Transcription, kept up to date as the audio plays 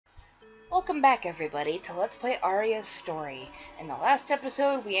Welcome back, everybody, to Let's Play Aria's story. In the last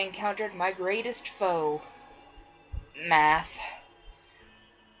episode, we encountered my greatest foe, math.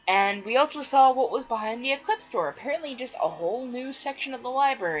 And we also saw what was behind the Eclipse door. Apparently just a whole new section of the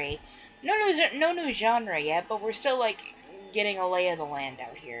library. No new genre yet, but we're still, getting a lay of the land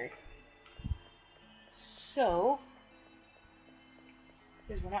out here. So,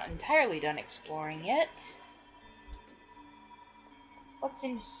 because we're not entirely done exploring yet. What's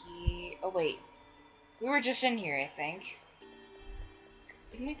in here? Oh, wait. We were just in here, I think.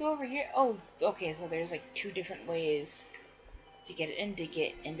 Didn't we go over here? Oh, okay, so there's two different ways to get into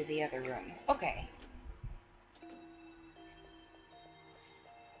the other room. Okay.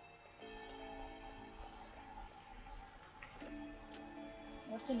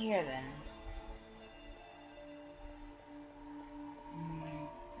 What's in here, then?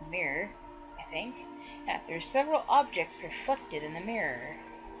 A mirror, I think. Yeah, there's several objects reflected in the mirror.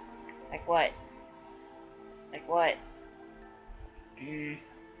 Like what? Like what?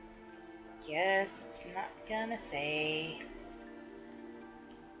 Guess it's not gonna say.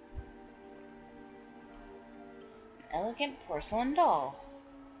 An elegant porcelain doll.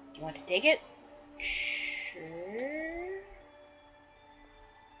 Do you want to take it? Sure.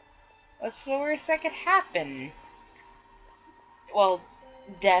 What's the worst that could happen? Well,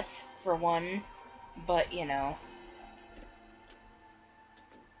 death, for one. But, you know.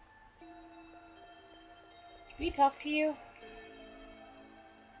 Can we talk to you?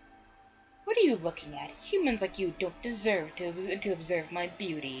 What are you looking at? Humans like you don't deserve to observe my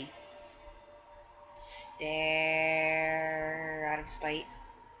beauty. Stare out of spite.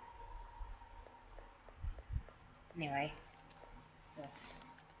 Anyway. What's this?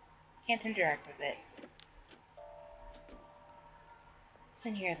 Can't interact with it. What's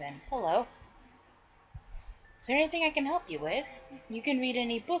in here then? Hello. Is there anything I can help you with? You can read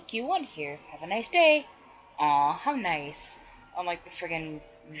any book you want here. Have a nice day. Aw, how nice. Unlike the friggin'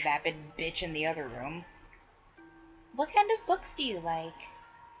 vapid bitch in the other room. What kind of books do you like?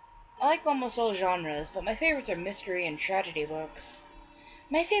 I like almost all genres, but my favorites are mystery and tragedy books.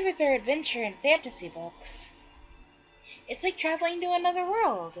 My favorites are adventure and fantasy books. It's like traveling to another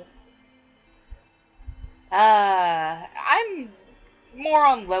world. I'm more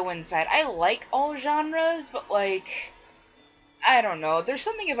on low end side. I like all genres, but I don't know. There's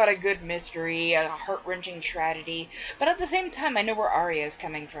something about a good mystery, a heart-wrenching tragedy, but at the same time, I know where Aria is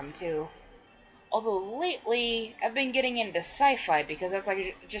coming from, too. Although, lately, I've been getting into sci-fi, because that's,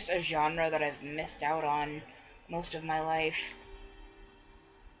 just a genre that I've missed out on most of my life.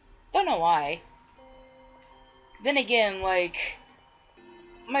 Don't know why. Then again,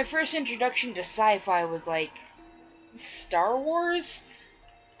 my first introduction to sci-fi was, Star Wars,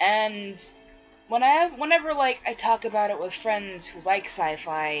 and whenever I talk about it with friends who like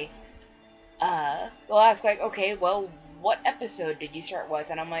sci-fi, they'll ask okay, well, what episode did you start with?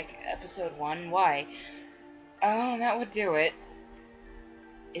 And I'm like, episode 1, why? Oh, that would do it.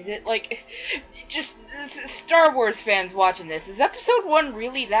 Is it just Star Wars fans watching this? Is episode 1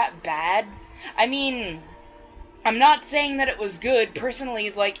 really that bad? I mean, I'm not saying that it was good. Personally,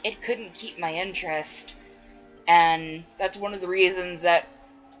 it couldn't keep my interest. And that's one of the reasons that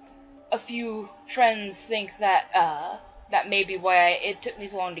a few friends think that, that may be why it took me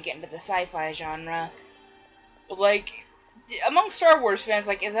so long to get into the sci-fi genre. But, among Star Wars fans,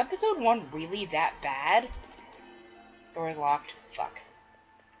 is episode 1 really that bad? Door's locked. Fuck.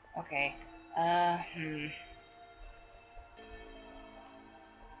 Okay.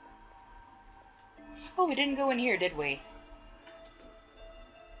 Oh, we didn't go in here, did we?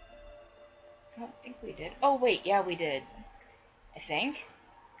 I don't think we did. Oh, wait, yeah, we did. I think?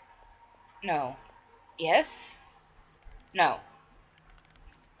 No. Yes? No.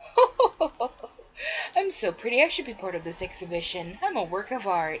 I'm so pretty, I should be part of this exhibition. I'm a work of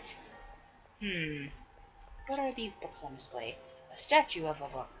art. What are these books on display? A statue of a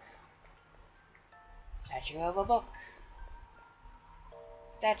book. Statue of a book.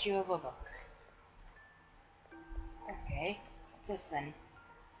 Statue of a book. Okay, what's this then?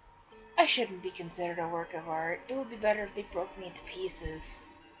 I shouldn't be considered a work of art. It would be better if they broke me into pieces.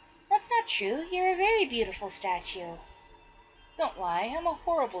 That's not true. You're a very beautiful statue. Don't lie. I'm a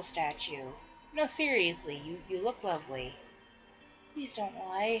horrible statue. No, seriously. You look lovely. Please don't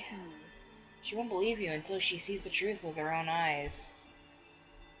lie. She won't believe you until she sees the truth with her own eyes.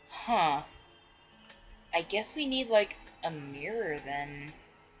 Huh. I guess we need, a mirror, then.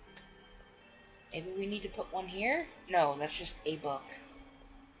 Maybe we need to put one here? No, that's just a book.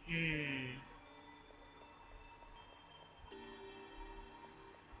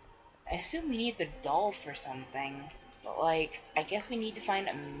 I assume we need the doll for something. But, like, I guess we need to find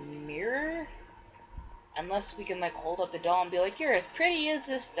a mirror? Unless we can, like, hold up the doll and be like, you're as pretty as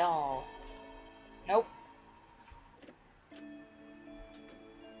this doll. Nope.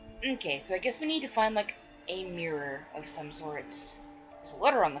 Okay, so I guess we need to find, like, a mirror of some sorts. There's a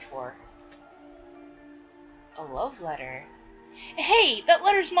letter on the floor. A love letter. Hey, that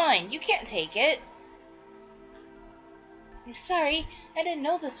letter's mine. You can't take it. I'm sorry, I didn't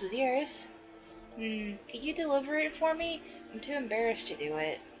know this was yours. Could you deliver it for me? I'm too embarrassed to do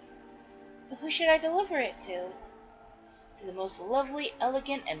it. Who should I deliver it to? To the most lovely,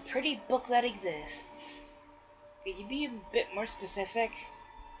 elegant, and pretty book that exists. Could you be a bit more specific?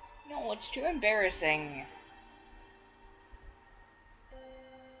 No, it's too embarrassing.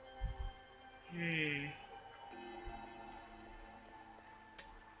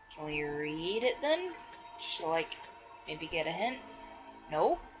 Can we read it then? Just to, like, maybe get a hint?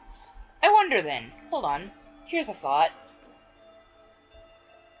 No? I wonder then. Hold on. Here's a thought.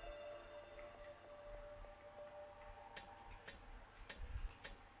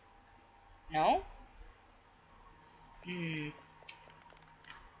 No?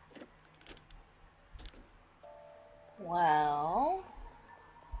 Well...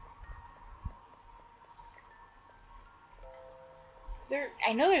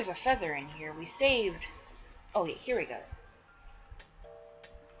 I know there's a feather in here. We saved... Oh, wait, here we go.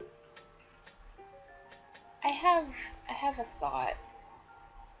 I have a thought.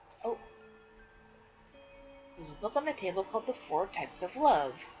 Oh. There's a book on the table called The 4 Types of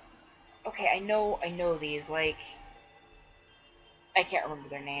Love. Okay, I know these, like... I can't remember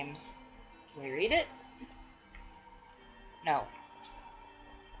their names. Can we read it? No.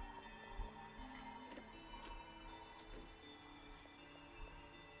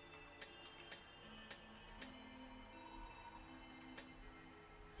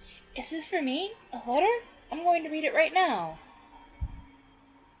 Is this for me? A letter? I'm going to read it right now.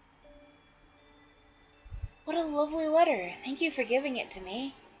 What a lovely letter. Thank you for giving it to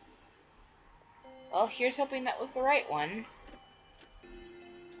me. Well, here's hoping that was the right one.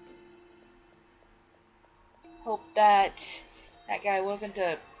 Hope that guy wasn't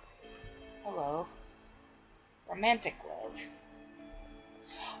a... Hello. Romantic love.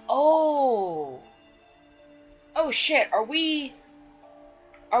 Oh! Oh shit, are we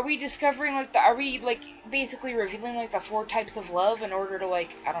discovering, like, are we, like, basically revealing, like, the 4 types of love in order to,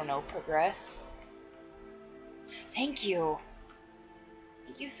 like, I don't know, progress? Thank you.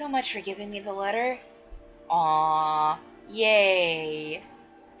 Thank you so much for giving me the letter. Aww. Yay.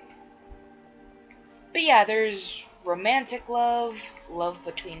 But yeah, there's romantic love, love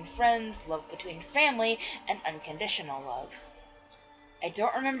between friends, love between family, and unconditional love. I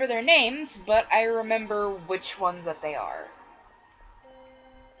don't remember their names, but I remember which ones that they are.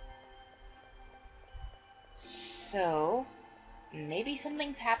 So, maybe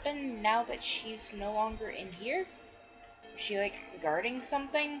something's happened now that she's no longer in here? Is she, like, guarding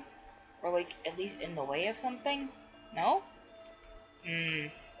something? Or, like, at least in the way of something? No?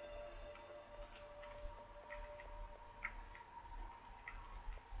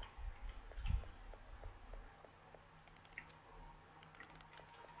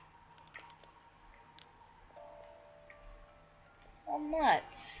 Well,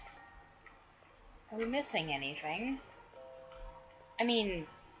 nuts. Are we missing anything? I mean...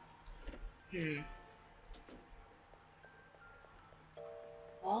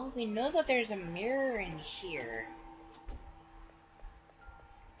 Well, we know that there's a mirror in here.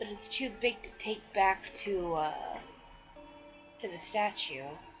 But it's too big to take back to the statue.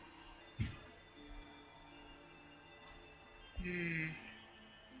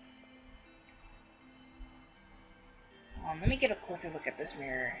 Let me get a closer look at this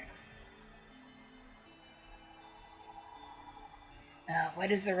mirror. Why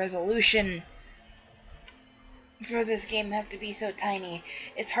does the resolution for this game have to be so tiny?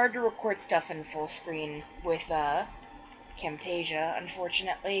 It's hard to record stuff in full screen with Camtasia,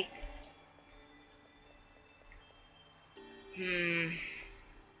 unfortunately.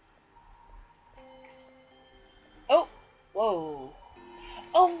 Oh! Whoa!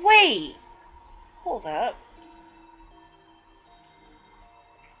 Oh, wait! Hold up.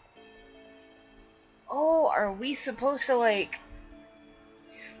 Oh, are we supposed to, like...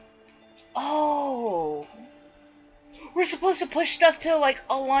 Oh! We're supposed to push stuff to, like,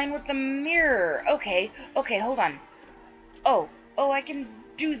 align with the mirror. Okay, okay, hold on. Oh, I can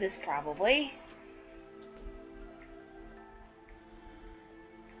do this, probably.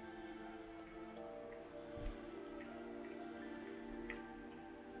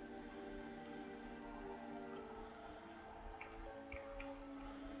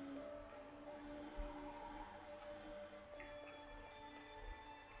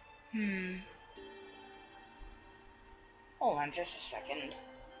 Hold on just a second.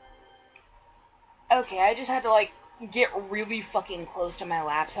 Okay, I just had to, like, get really fucking close to my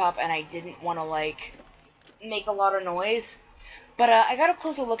laptop, and I didn't want to, like, make a lot of noise. But, I got a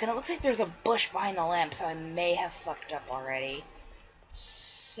closer look, and it looks like there's a bush behind the lamp, so I may have fucked up already.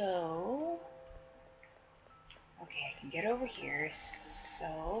 So... okay, I can get over here.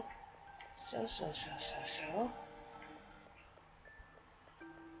 So...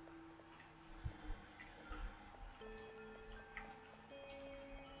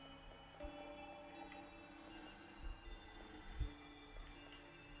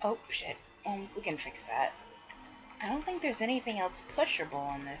 oh, shit. We can fix that. I don't think there's anything else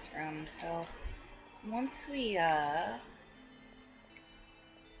pushable in this room, so... once we,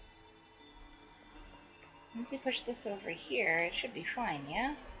 once we push this over here, it should be fine,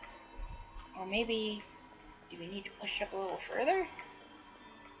 yeah? Or maybe... do we need to push it up a little further?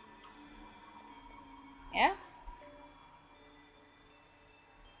 Yeah?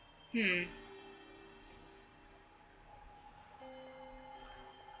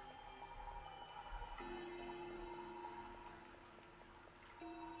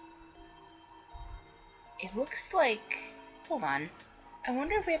 It looks like... hold on. I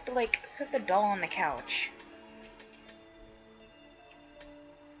wonder if we have to, like, set the doll on the couch.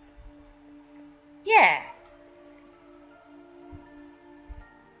 Yeah!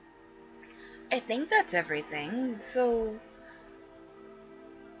 I think that's everything, so...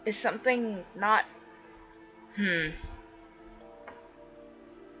 is something not... Am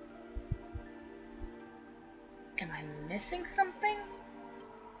I missing something?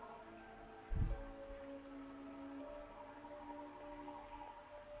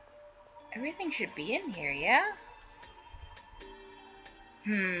 Everything should be in here, yeah?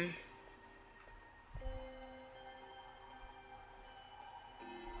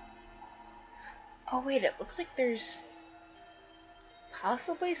 Oh wait, it looks like there's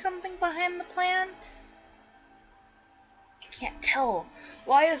possibly something behind the plant? I can't tell.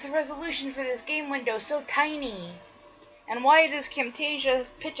 Why is the resolution for this game window so tiny? And why does Camtasia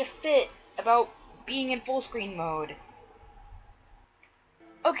pitch a fit about being in full screen mode?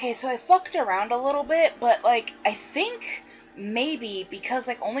 Okay, so I fucked around a little bit, but, like, I think maybe because,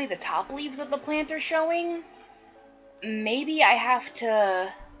 like, only the top leaves of the plant are showing, maybe I have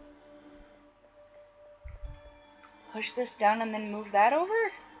to push this down and then move that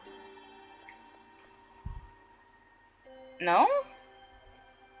over? No?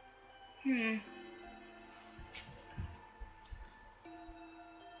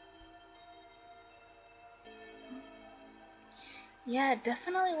 Yeah, it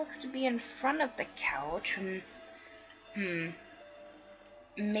definitely looks to be in front of the couch, and...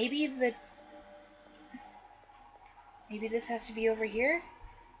 maybe this has to be over here?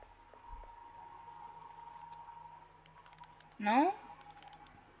 No? What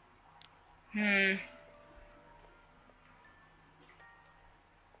the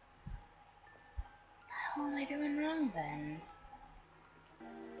hell am I doing wrong, then?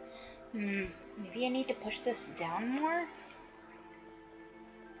 Maybe I need to push this down more?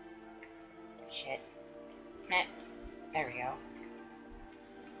 Shit. Meh. There we go.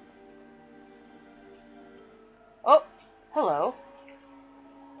 Oh! Hello.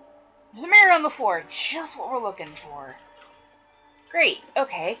 There's a mirror on the floor. Just what we're looking for. Great.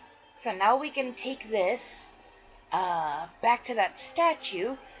 Okay. So now we can take this, back to that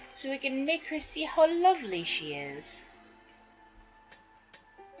statue, so we can make her see how lovely she is.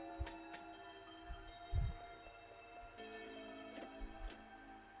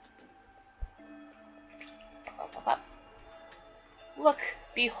 Look,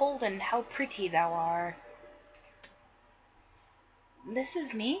 beholden, how pretty thou art. This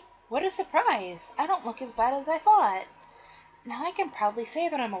is me? What a surprise! I don't look as bad as I thought. Now I can proudly say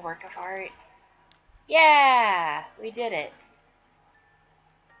that I'm a work of art. Yeah! We did it.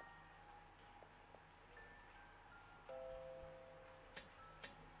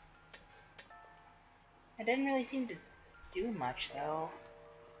 I didn't really seem to do much, though.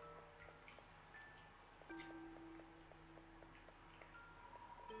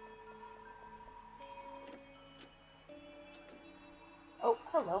 Oh,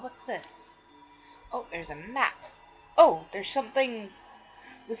 hello, what's this? Oh, there's a map. Oh, there's something...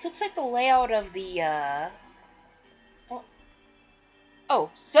 this looks like the layout of the,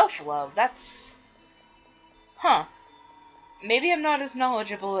 Oh, self-love, that's... Huh. Maybe I'm not as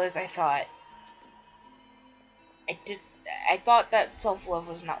knowledgeable as I thought. I thought that self-love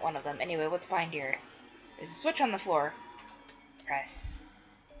was not one of them. Anyway, what's behind here? There's a switch on the floor. Press.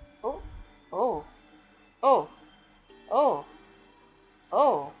 Oh. Oh. Oh. Oh.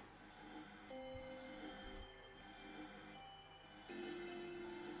 Oh.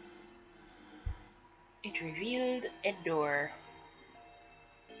 It revealed a door.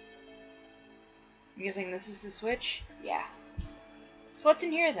 I'm guessing this is the switch? Yeah. So what's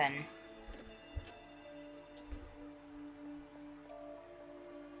in here then?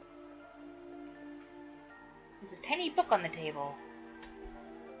 There's a tiny book on the table.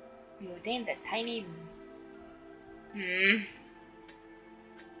 You obtained that tiny... Can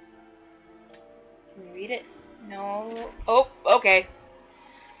we read it? No. Oh, okay.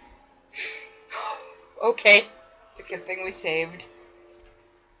 Okay. It's a good thing we saved.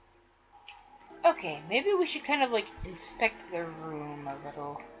 Okay, maybe we should kind of like inspect the room a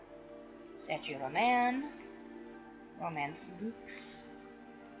little. Statue of a man. Romance books.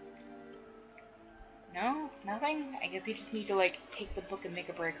 No? Nothing? I guess we just need to like take the book and make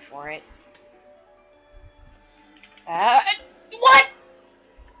a break for it. What?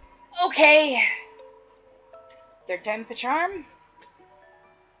 Okay. Third time's the charm?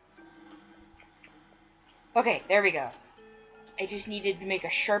 Okay, there we go. I just needed to make a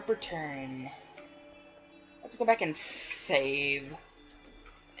sharper turn. Let's go back and save.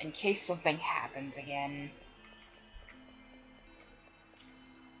 In case something happens again.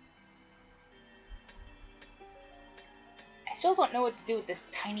 I still don't know what to do with this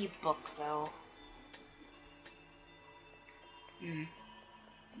tiny book, though.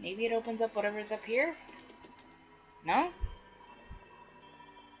 Maybe it opens up whatever's up here? No?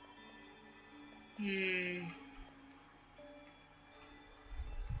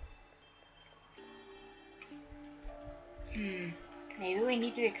 Maybe we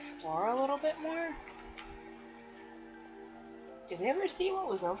need to explore a little bit more? Did we ever see what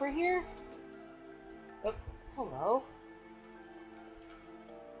was over here? Oh, hello.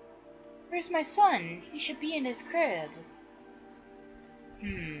 Where's my son? He should be in his crib.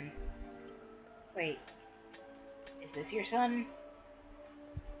 Wait. Is this your son?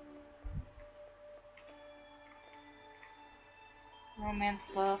 Romance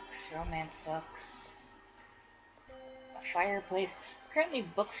books, romance books. A fireplace. Apparently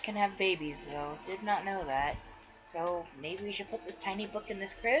books can have babies, though. Did not know that. So, maybe we should put this tiny book in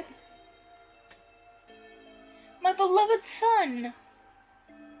this crib? My beloved son!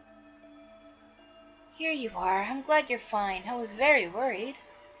 Here you are. I'm glad you're fine. I was very worried.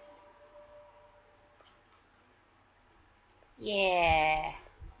 Yeah,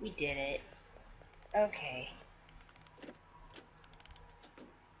 we did it. Okay.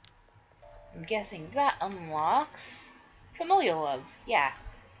 I'm guessing that unlocks familial love. Yeah.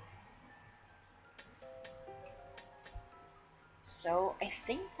 So, I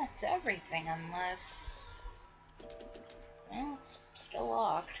think that's everything, unless... Well, it's still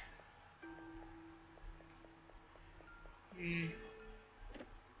locked.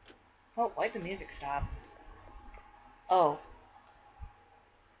 Oh, why'd the music stop? Oh.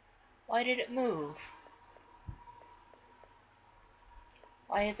 Why did it move?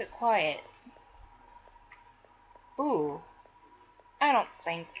 Why is it quiet? Ooh. I don't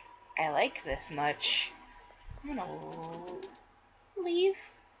think I like this much. I'm gonna leave?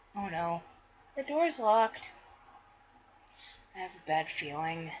 Oh no. The door's locked. I have a bad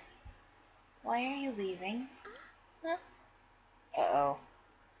feeling. Why are you leaving? Huh? Uh-oh.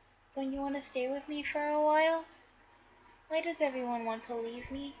 Don't you want to stay with me for a while? Why does everyone want to leave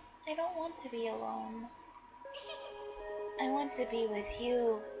me? I don't want to be alone. I want to be with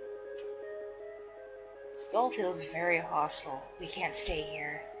you. This doll feels very hostile. We can't stay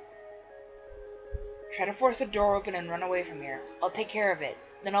here. Try to force the door open and run away from here. I'll take care of it.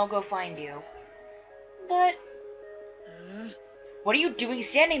 Then I'll go find you. But... What are you doing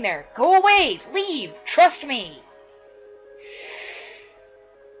standing there? Go away! Leave! Trust me!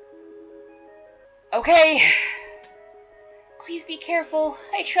 Okay. Please be careful.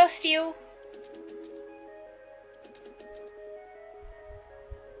 I trust you.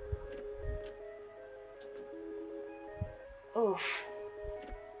 Oof.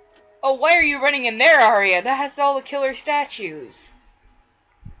 Oh, why are you running in there, Aria? That has all the killer statues.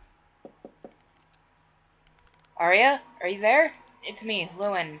 Aria? Are you there? It's me,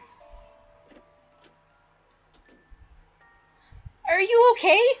 Lewin. Are you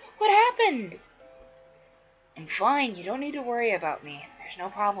okay? What happened? I'm fine. You don't need to worry about me. There's no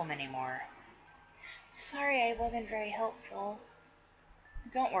problem anymore. Sorry I wasn't very helpful.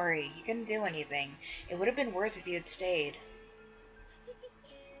 Don't worry. You couldn't do anything. It would have been worse if you had stayed.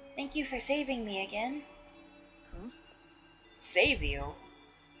 Thank you for saving me again. Huh? Save you?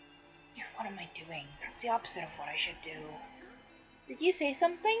 What am I doing? That's the opposite of what I should do. Did you say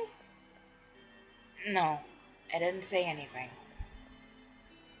something? No, I didn't say anything.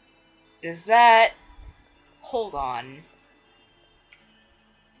 Is that... Hold on.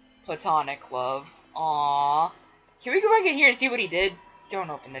 Platonic love. Aww. Can we go back in here and see what he did? Don't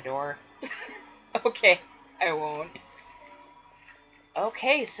open the door. Okay, I won't.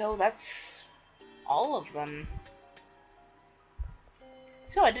 Okay, so that's all of them.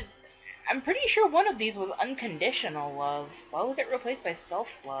 So I'm pretty sure one of these was unconditional love. Why was it replaced by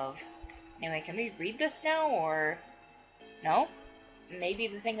self-love? Anyway, can we read this now, or... No? Maybe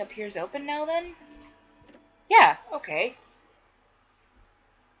the thing appears open now, then? Yeah, okay.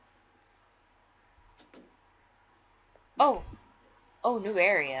 Oh. Oh, new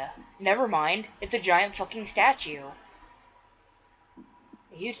area. Never mind. It's a giant fucking statue.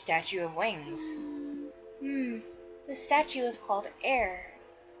 A huge statue of wings. The statue is called Air.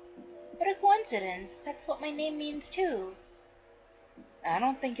 What a coincidence. That's what my name means, too. I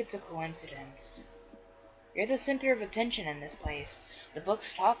don't think it's a coincidence. You're the center of attention in this place. The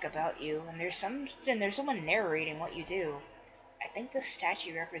books talk about you, and there's someone narrating what you do. I think the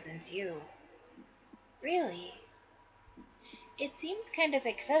statue represents you. Really? It seems kind of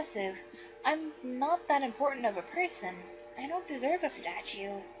excessive. I'm not that important of a person. I don't deserve a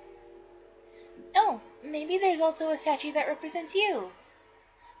statue. Oh, maybe there's also a statue that represents you.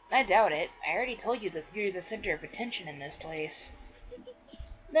 I doubt it. I already told you that you're the center of attention in this place.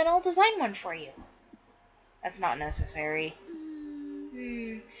 Then I'll design one for you. That's not necessary.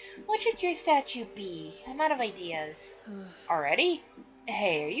 What should your statue be? I'm out of ideas. Already?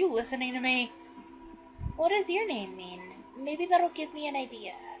 Hey, are you listening to me? What does your name mean? Maybe that'll give me an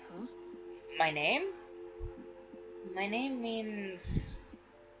idea. Huh? My name? My name means...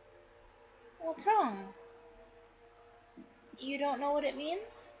 What's wrong? You don't know what it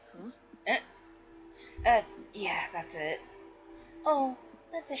means? Huh? Yeah, that's it. Oh,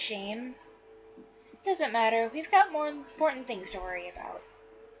 that's a shame. Doesn't matter, we've got more important things to worry about.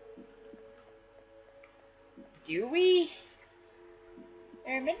 Do we?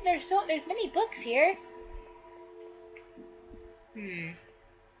 There's many books here. I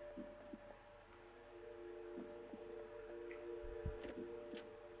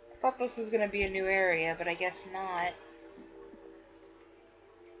thought this was gonna be a new area, but I guess not.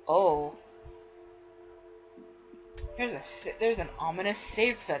 Oh. There's an ominous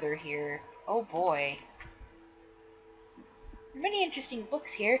save feather here. Oh boy. There are many interesting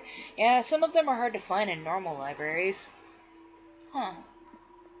books here. Yeah, some of them are hard to find in normal libraries. Huh.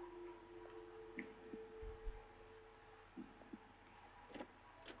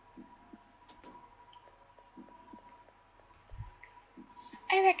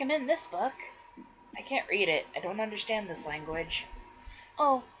 I recommend this book. I can't read it. I don't understand this language.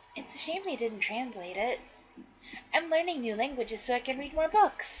 Oh, it's a shame they didn't translate it. I'm learning new languages so I can read more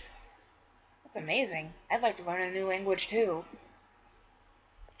books. That's amazing. I'd like to learn a new language too.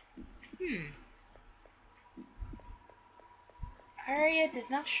 Aria did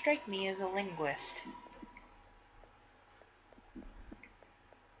not strike me as a linguist.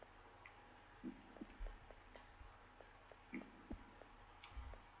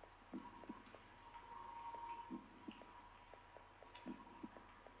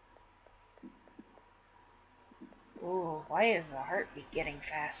 Ooh, why is the heartbeat getting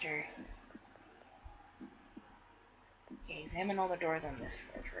faster? Okay, examine all the doors on this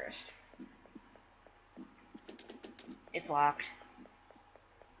floor first. It's locked.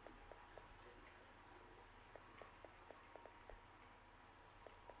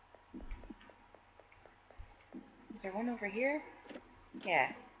 Is there one over here?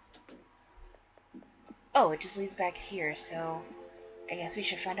 Yeah. Oh, it just leads back here, so I guess we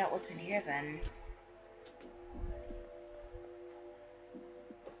should find out what's in here then.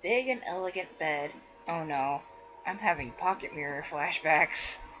 A big and elegant bed. Oh no. I'm having pocket mirror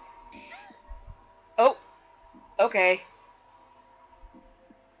flashbacks. Oh! Okay.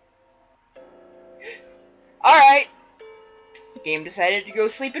 Alright! Game decided to go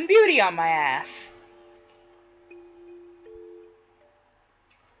Sleeping Beauty on my ass.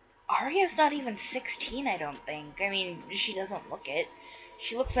 Aria's not even 16, I don't think. I mean, she doesn't look it.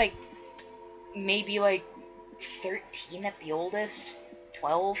 She looks like maybe like 13 at the oldest,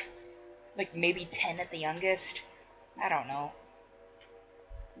 12, like maybe 10 at the youngest. I don't know.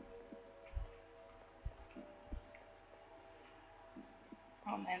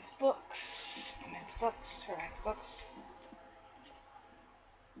 Romance books, romance books, romance books.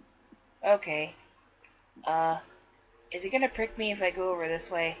 Okay. Is it gonna prick me if I go over this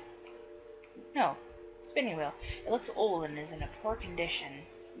way? No. Spinning wheel. It looks old and is in a poor condition.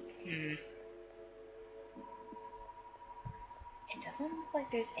 It doesn't look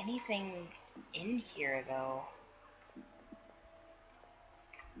like there's anything in here, though.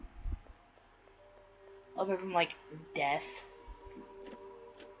 Other than, like, death.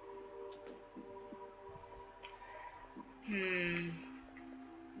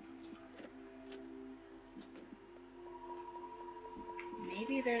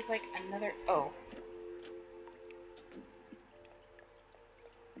 Maybe there's like another... Oh.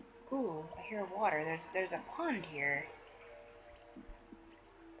 Ooh, I hear water. There's a pond here.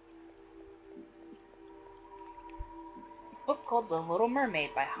 It's a book called The Little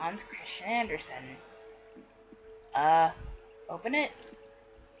Mermaid by Hans Christian Andersen. Open it?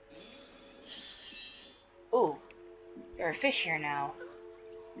 Ooh, there are fish here now.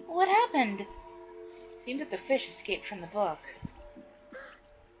 What happened? Seems that the fish escaped from the book.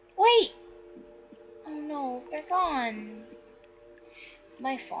 Wait! Oh no, they're gone. It's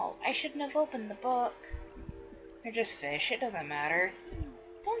my fault. I shouldn't have opened the book. They're just fish. It doesn't matter.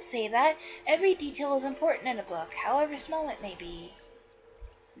 Don't say that. Every detail is important in a book, however small it may be.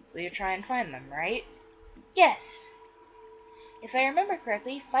 So you try and find them, right? Yes. If I remember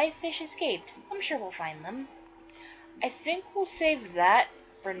correctly, 5 fish escaped. I'm sure we'll find them. I think we'll save that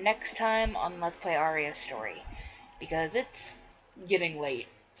for next time on Let's Play Aria's story, because it's getting late.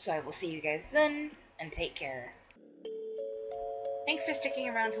 So I will see you guys then, and take care. Thanks for sticking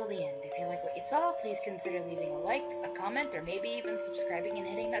around till the end. If you like what you saw, please consider leaving a like, a comment, or maybe even subscribing and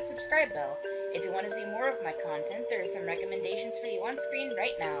hitting that subscribe bell. If you want to see more of my content, there are some recommendations for you on screen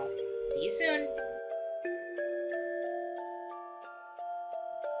right now. See you soon!